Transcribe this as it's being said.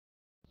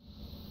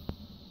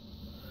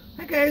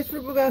guys,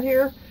 Frugal Gal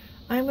here.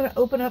 I'm going to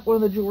open up one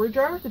of the jewelry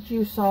jars that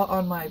you saw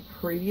on my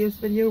previous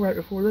video right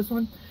before this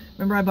one.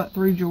 Remember, I bought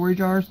 3 jewelry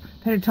jars,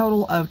 paid a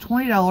total of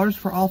 $20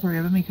 for all 3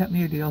 of them. He cut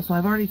me a deal, so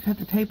I've already cut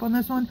the tape on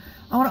this one.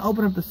 I want to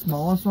open up the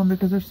smallest one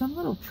because there's some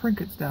little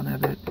trinkets down there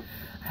that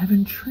have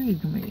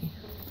intrigued me.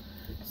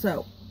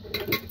 So,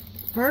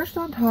 first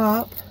on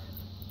top,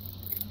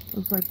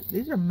 looks like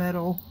these are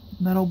metal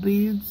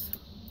beads.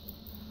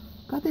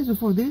 Got these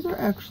before. These are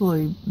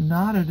actually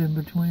knotted in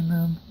between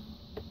them.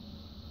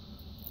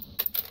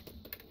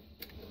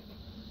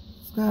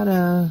 It's got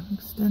a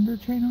extender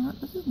chain on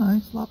it. This is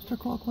nice. Lobster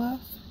claw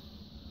clasp.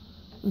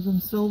 With some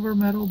silver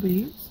metal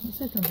beads. Let's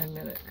say some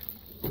magnetic.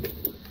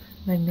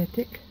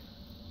 Magnetic.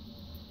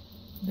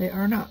 They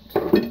are not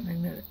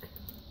magnetic.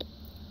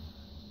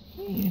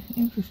 Hey,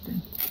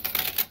 interesting.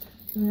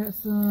 We got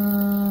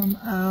some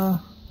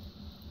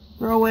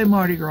throwaway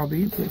Mardi Gras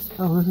beads. This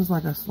is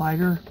like a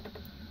slider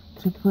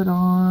to put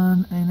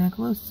on a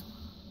necklace.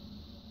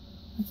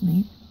 That's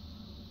neat.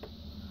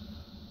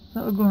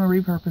 That would go in a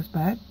repurposed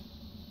bag.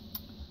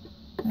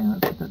 Yeah,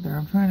 let's put that there.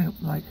 I'm trying to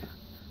like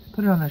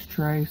put it on this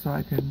tray so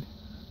I can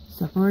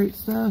separate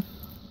stuff.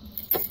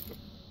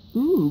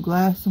 Ooh,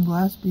 some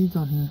glass beads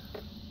on here.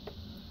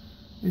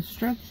 It's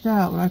stretched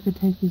out, but I could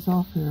take these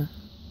off here.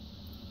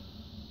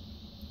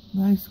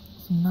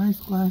 Some nice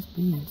glass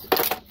beads.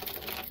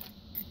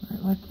 I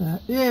like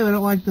that. Yeah, I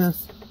don't like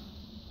this.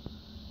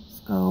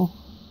 Skull.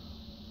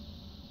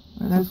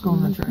 Right, that's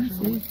going in the trash.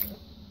 See?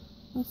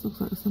 This looks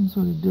like some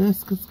sort of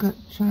disc. It's got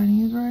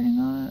Chinese writing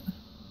on it.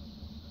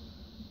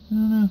 I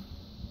don't know.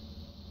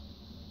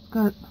 It's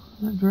got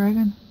that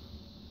dragon.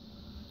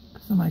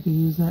 Somebody could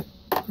use that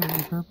for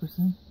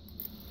repurposing.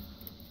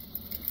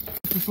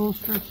 This little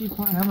stretchy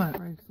helmet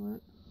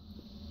bracelet.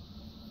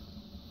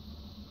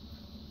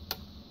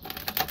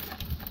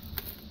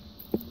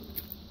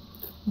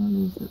 What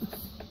is this?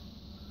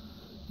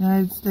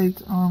 United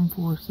States Armed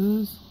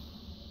Forces.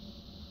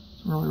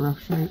 It's really rough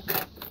shape.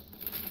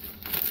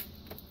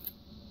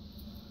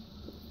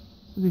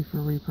 Could be for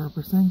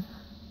repurposing.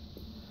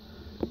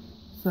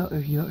 So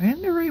if you're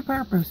into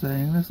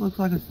repurposing, this looks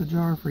like it's the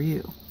jar for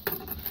you.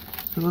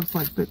 So it looks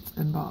like bits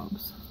and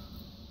bobs.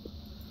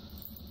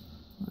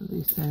 What do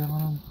these say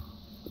on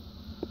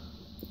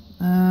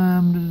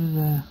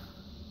them?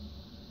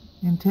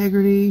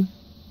 Integrity,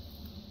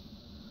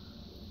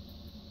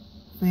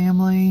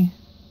 family,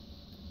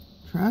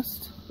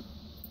 trust.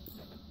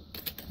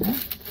 Okay.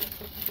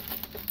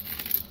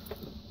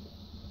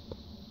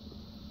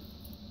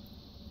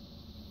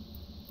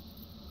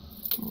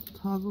 Little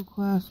toggle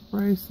clasp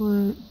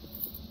bracelet.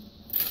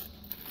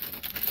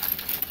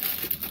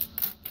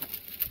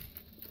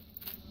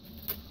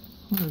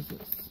 What is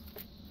this?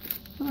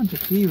 A bunch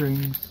of key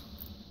rings.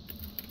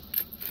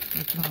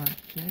 That's not a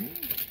chain.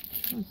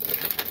 That's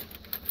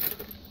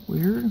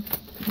weird.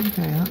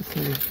 Okay, let's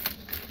see.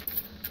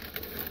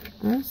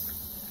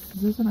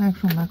 Is this an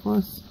actual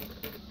necklace?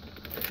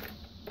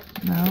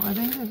 No, I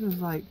think this is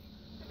like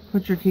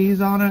put your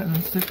keys on it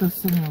and stick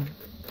this in your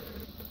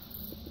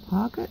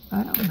pocket.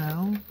 I don't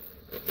know.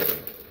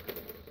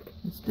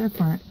 It's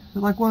different. Is it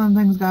like one of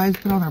them things guys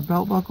put on their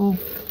belt buckle?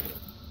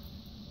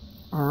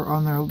 Or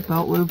on their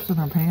belt loops in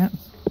their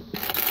pants.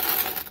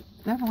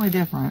 Definitely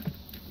different.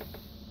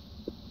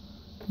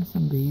 And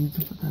some beads.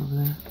 I'll put that over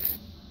there.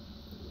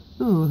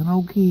 Ooh, an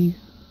old key.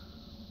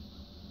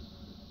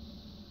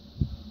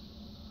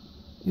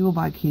 You will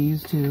buy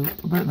keys too.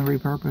 I'll put it in the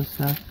repurposed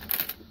stuff.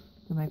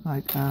 To make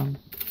like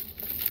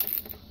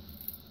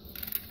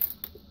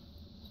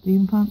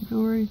steampunk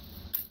jewelry.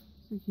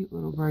 It's a cute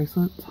little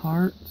bracelets.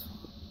 Hearts.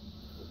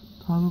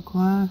 Toggle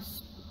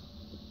clasp.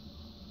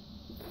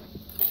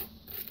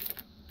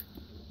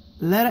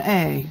 Letter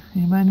A.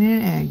 Anybody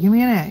need an A? Give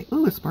me an A.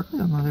 Ooh, it's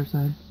sparkly on the other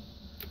side.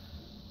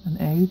 An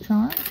A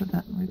charm. Put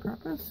that in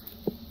repurpose.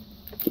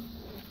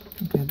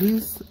 Okay,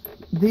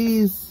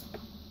 these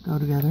go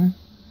together.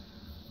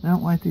 I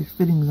don't like these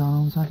fittings on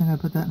them, so I think I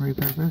put that in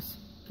repurpose.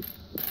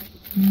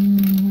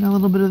 Got a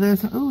little bit of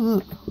this. Ooh,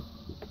 look.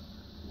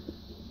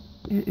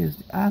 It is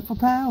the Eiffel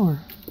Tower.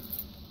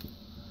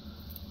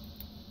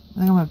 I think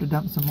I'm going to have to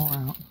dump some more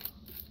out.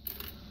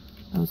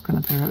 Those kind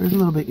of pair out. There's a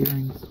little bit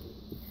earrings.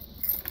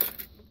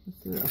 Let's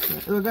see what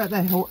else. Oh, I got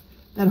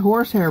that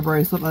horsehair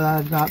bracelet that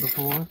I got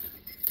before.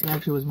 It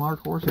actually was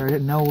marked horsehair. I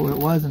didn't know what it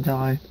was until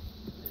I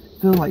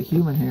feel like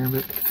human hair,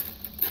 but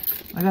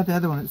I got the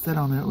other one. It said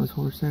on it was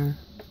horsehair.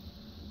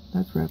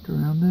 That's wrapped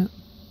around it.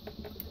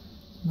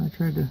 And I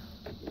tried to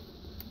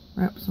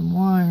wrap some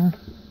wire.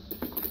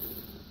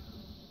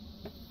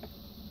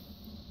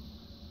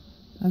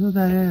 That's what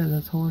that is.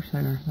 That's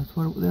horsehair. That's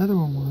what the other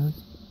one was.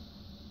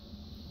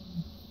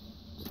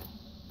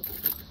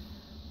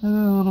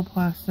 Another little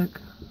plastic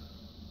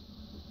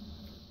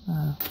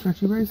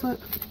stretchy bracelet.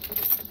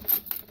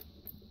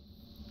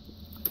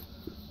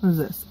 What is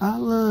this? I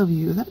love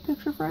you. Is that a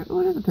picture frame? Oh,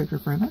 it is a picture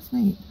frame. That's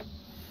neat.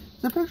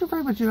 It's a picture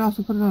frame, but you can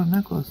also put it on a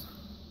necklace.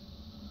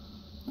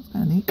 That's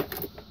kind of neat.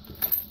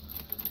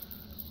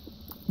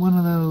 One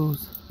of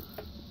those,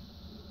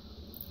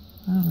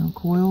 I don't know,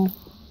 coil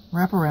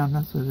wraparound.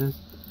 That's what it is.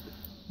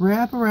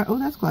 Wrap around. Oh,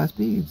 that's glass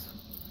beads.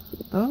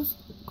 Those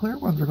clear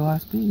ones are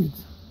glass beads.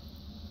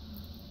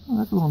 Oh,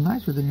 that's a little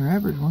nicer than your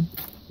average one.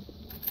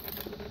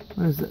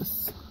 What is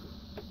this?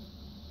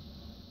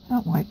 I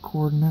don't like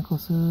cord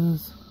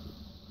necklaces.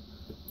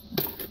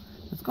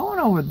 It's going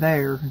over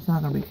there. It's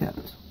not going to be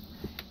kept.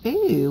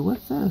 Ew,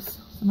 what's this?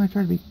 Somebody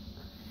tried to be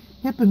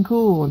hip and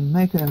cool and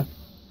make a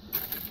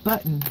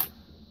button.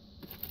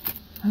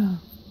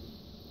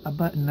 A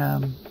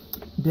button,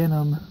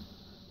 denim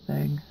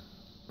thing.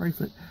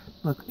 Bracelet.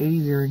 Look,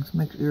 80s earrings.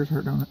 Makes your ears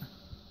hurt, don't it?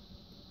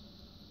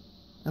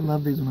 I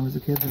loved these when I was a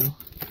kid, though.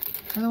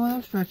 Another one of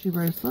those stretchy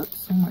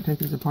bracelets. I might take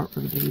these apart for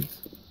the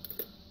beads.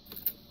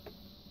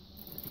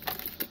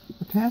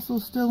 The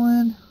tassel's still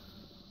in.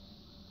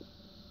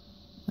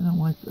 I don't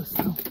like this,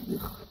 though.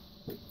 Ugh.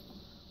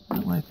 I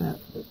don't like that.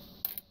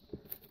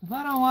 If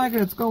I don't like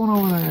it, it's going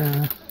over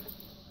there.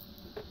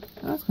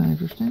 That's kind of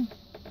interesting.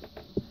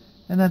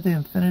 Isn't that the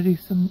infinity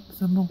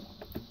symbol?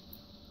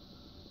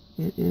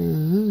 It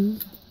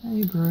is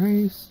a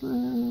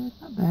bracelet.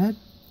 Not bad.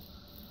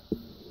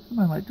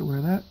 Somebody like to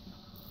wear that.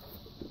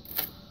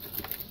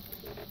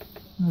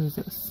 What is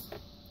this?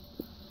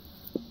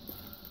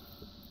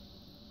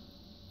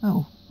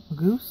 Oh, a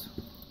goose?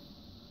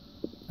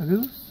 A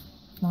goose?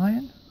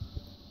 Lion?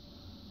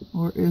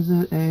 Or is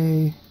it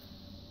a...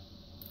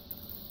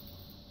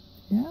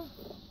 Yeah?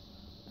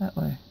 That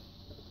way.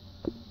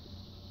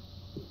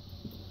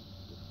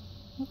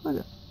 Looks like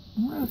it.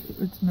 I wonder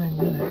if it's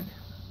magnetic.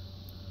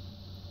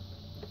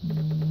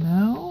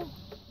 No?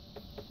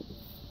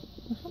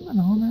 There's something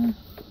on there.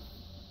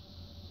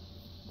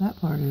 That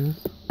part is.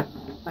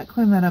 Might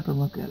clean that up and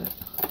look at it.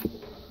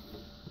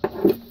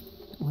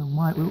 We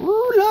might.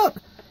 Ooh, look!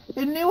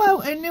 It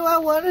knew I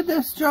wanted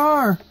this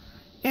jar.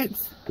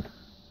 It's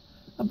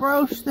a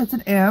brooch that's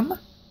an M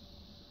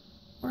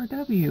or a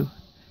W.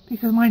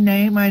 Because my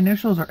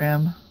initials are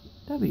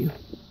M.W.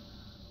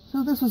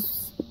 So this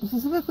was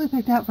specifically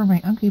picked out for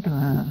me. I'm keeping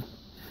that.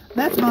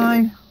 That's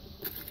mine.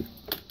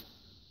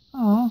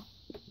 Oh,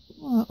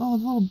 oh,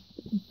 little.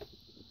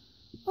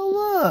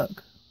 Oh,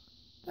 look.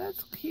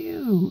 That's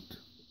cute.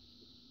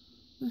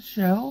 The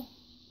shell.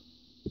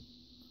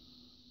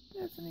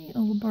 That's a neat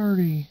little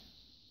birdie.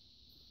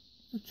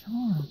 The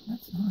charm.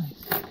 That's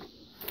nice.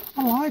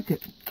 I like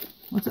it.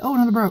 What's it? Oh,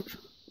 another brooch.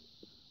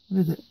 What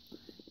is it?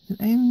 It's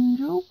an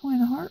angel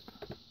playing a harp.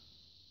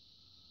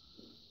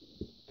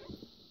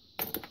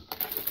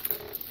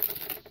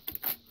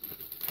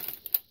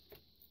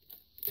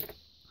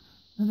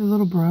 Another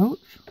little brooch.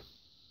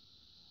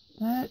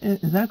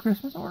 Is that a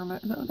Christmas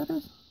ornament? Is that what that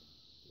is?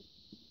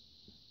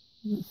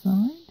 Is it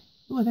signed?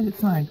 Oh, I think it's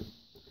signed.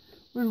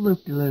 Where's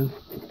loop-de-loo?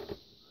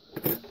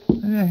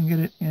 Maybe I can get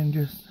it in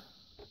just...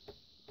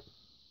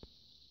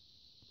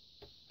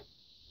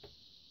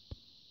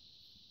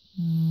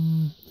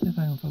 see if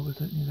I can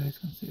focus it and you guys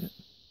can see it.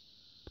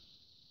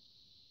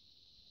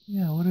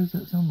 Yeah, what is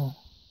that symbol?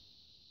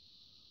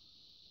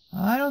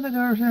 I don't think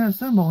I've ever seen that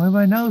symbol.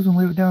 Anybody knows, and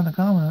leave it down in the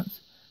comments.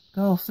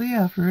 I'll see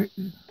after it.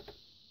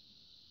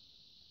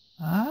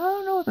 I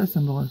don't know what that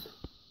symbol is.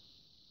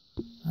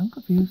 I'm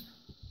confused.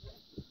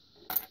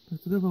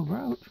 It's a good little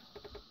brooch.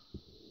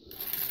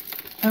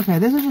 Okay,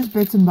 this is just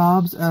bits and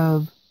bobs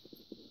of...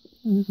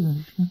 Oh, this is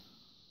interesting.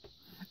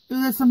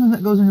 Ooh, that's something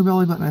that goes in your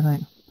belly button, I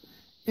think.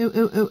 Ew,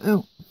 ew, ew,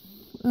 ew.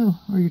 Ew,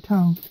 or your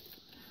tongue.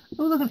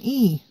 Oh, look, an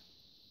E.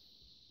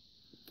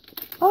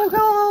 Oh, it's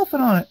got a little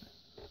elephant on it.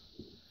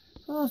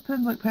 It's one of those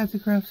pins like Patsy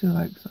Craftsy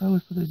likes. I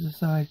always put these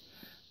aside.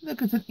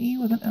 Look, it's an E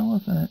with an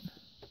elephant.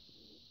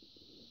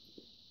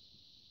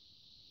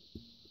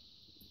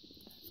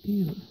 That's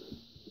cute.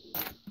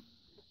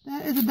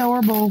 That is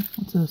adorable.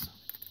 What's this?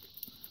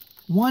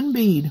 One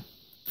bead.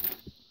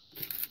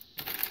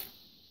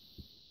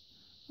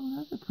 Oh,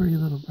 that's a pretty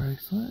little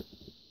bracelet.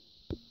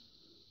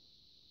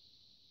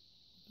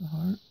 The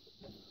heart.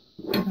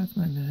 Oh, that's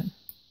magnetic.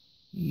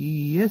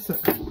 Yes, sir.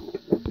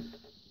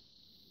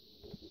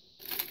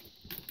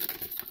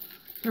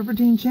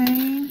 Serpentine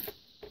chain.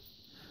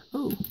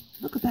 Oh,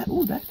 look at that.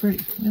 Oh, that's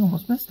pretty. We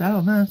almost missed out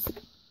on this.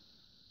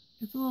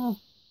 It's a little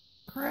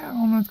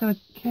crown. It's got a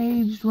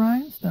caged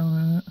rhinestone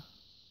in it.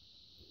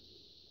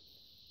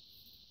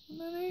 Isn't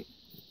that neat?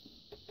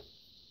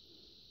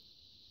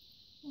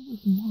 What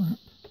was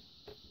marked?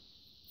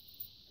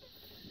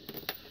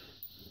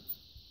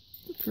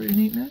 It's a pretty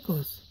neat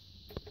necklace.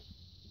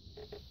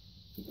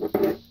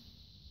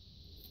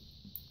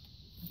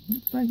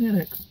 It's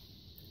magnetic.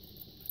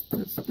 But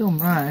it's still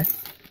nice.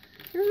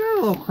 Here's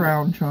another little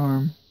crown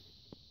charm.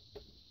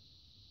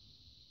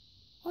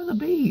 Oh, the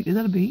bead. Is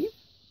that a bead?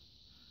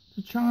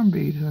 It's a charm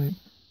bead, right?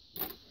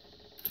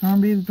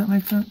 Charm bead, does that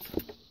make sense?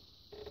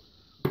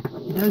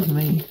 It does to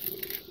me.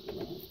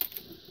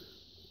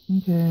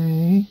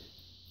 Okay.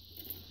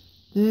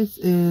 This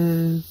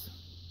is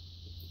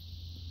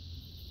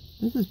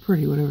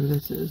pretty, whatever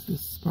this is,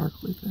 this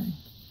sparkly thing.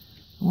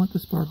 I want the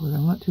sparkly.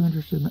 I'm not too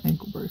interested in the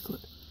ankle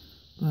bracelet,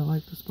 but I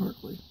like the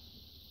sparkly.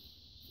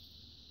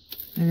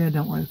 Maybe I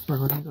don't like the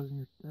sparkly. I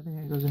think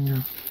it goes in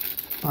your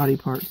body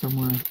part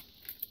somewhere.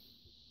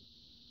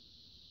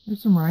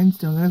 There's some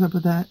rhinestones. I guess I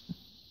put that.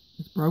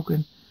 It's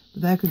broken.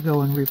 But that could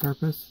go in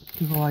repurpose.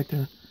 People like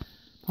to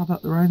pop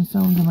out the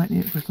rhinestones. I might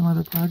need it for some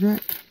other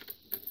project.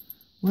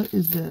 What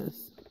is this?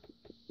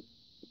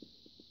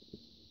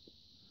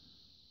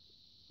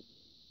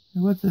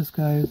 Hey, what's this,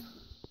 guys?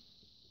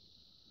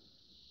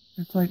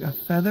 It's like a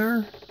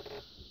feather.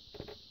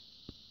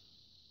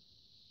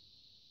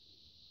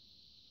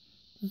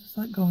 Does this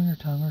like go in your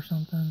tongue or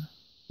something?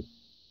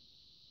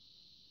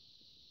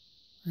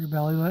 Or your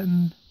belly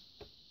button?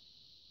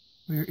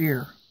 Or your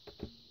ear?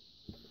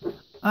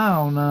 I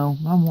don't know.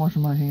 I'm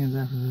washing my hands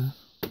after this.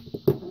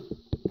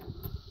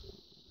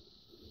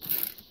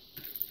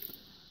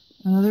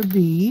 Another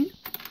bead.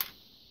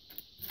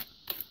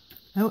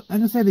 I'm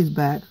going to say these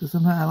backs, because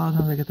sometimes, a lot of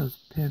times I get those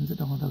pins that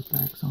don't have those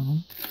backs on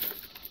them.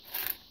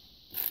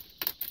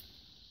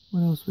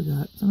 What else we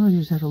got? Sometimes you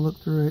just have to look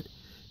through it,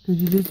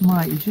 because you just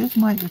might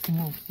get some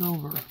little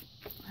silver.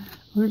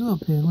 Oh, there's a little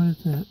pin. What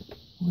is that?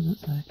 What does it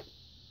say?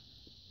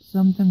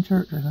 Something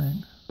church, I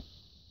think.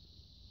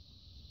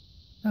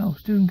 Oh,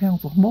 student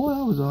council. Boy,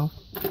 that was off.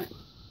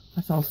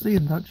 I saw C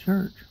and thought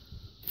church.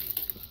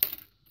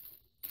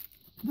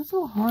 This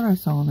little heart I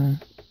saw in there,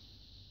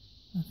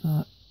 I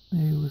thought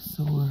maybe it was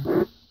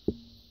silver.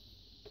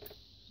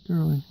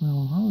 Sterling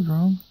metal. I was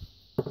wrong.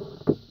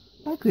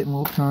 I like getting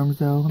little charms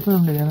though. I put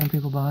them together and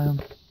people buy them.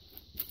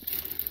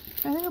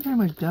 I think I'm pretty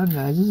much done,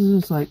 guys. This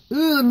is just like,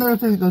 ooh, another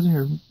thing that goes in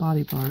your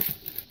body part.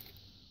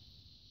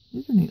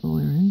 These are neat little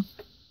earrings.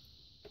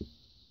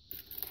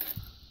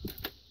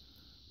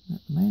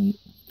 Mate,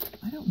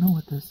 I don't know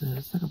what this is.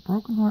 It's like a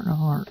broken heart and a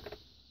heart.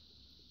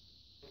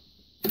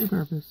 Good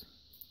purpose.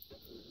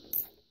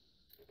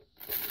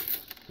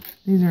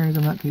 These earrings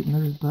I'm not keeping.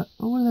 They're just but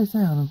oh, what do they say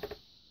on them?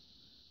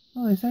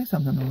 Oh, they say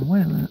something on them.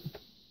 Wait a minute.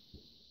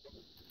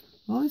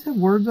 Well, these have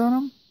words on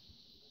them.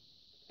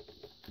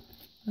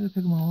 I gotta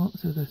pick them all up and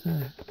see what they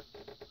say.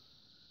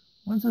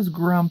 One says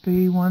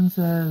grumpy. One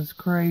says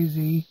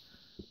crazy.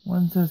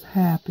 One says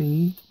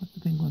happy. What's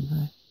the pink one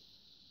say?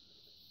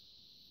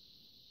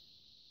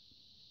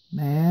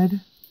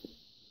 Mad.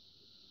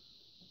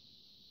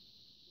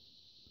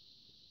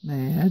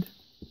 Mad.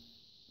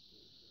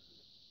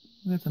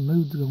 We got some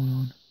moods going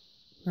on.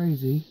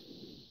 Crazy.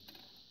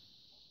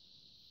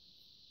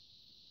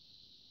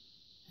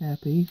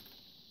 Happy.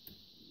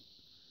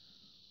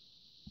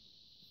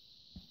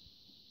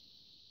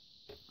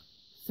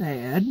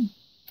 Sad.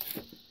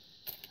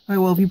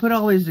 Alright, well, if you put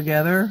all these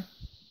together,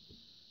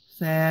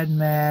 sad,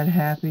 mad,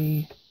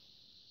 happy,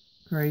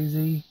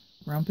 crazy,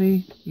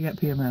 grumpy, you got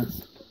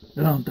PMS.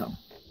 Dum-dum.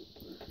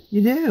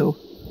 You do.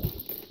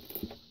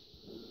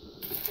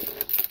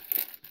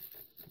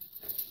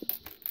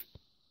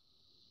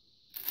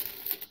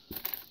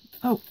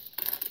 Oh,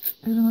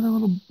 there's another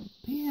little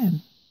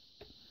pen.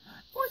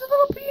 Where's the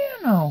little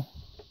piano?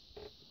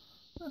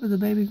 Look at the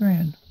baby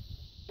grand.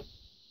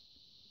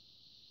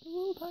 A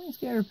little tiny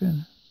scatter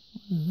pen.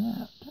 What is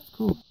that? That's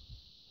cool.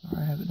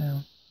 Sorry, I have it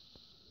down.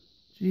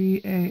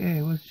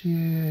 GAA. What's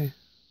GAA?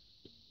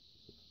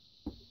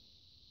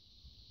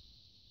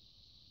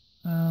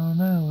 I don't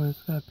know.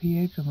 It's got a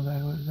PH on the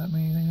back of it. Does that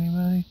mean anything to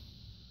anybody?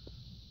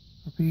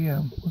 Or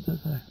PM? What's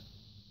that say?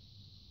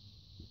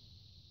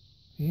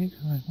 PH?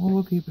 Well,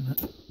 we're keeping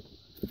it.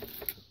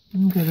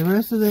 Okay, the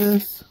rest of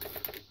this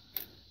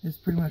is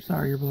pretty much,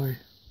 sorry, you're blurry.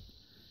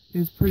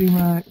 Is pretty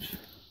much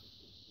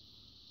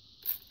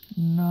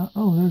not,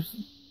 oh, there's,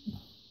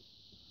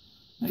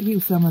 I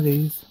keep some of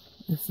these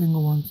as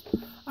single ones.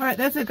 Alright,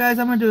 that's it, guys.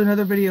 I'm going to do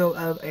another video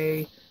of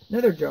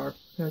another jar,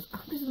 because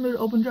I'm just in the mood to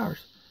open jars.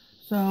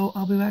 So,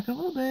 I'll be back in a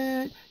little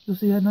bit. You'll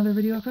see another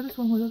video after this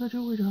one with another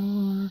jewelry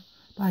jar.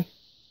 Bye.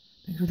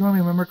 Thanks for joining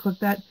me. Remember, click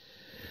that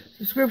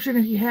subscription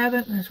if you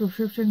haven't, the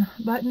subscription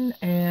button,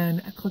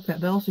 and click that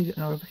bell so you get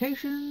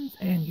notifications,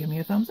 and give me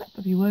a thumbs up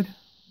if you would.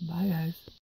 Bye, guys.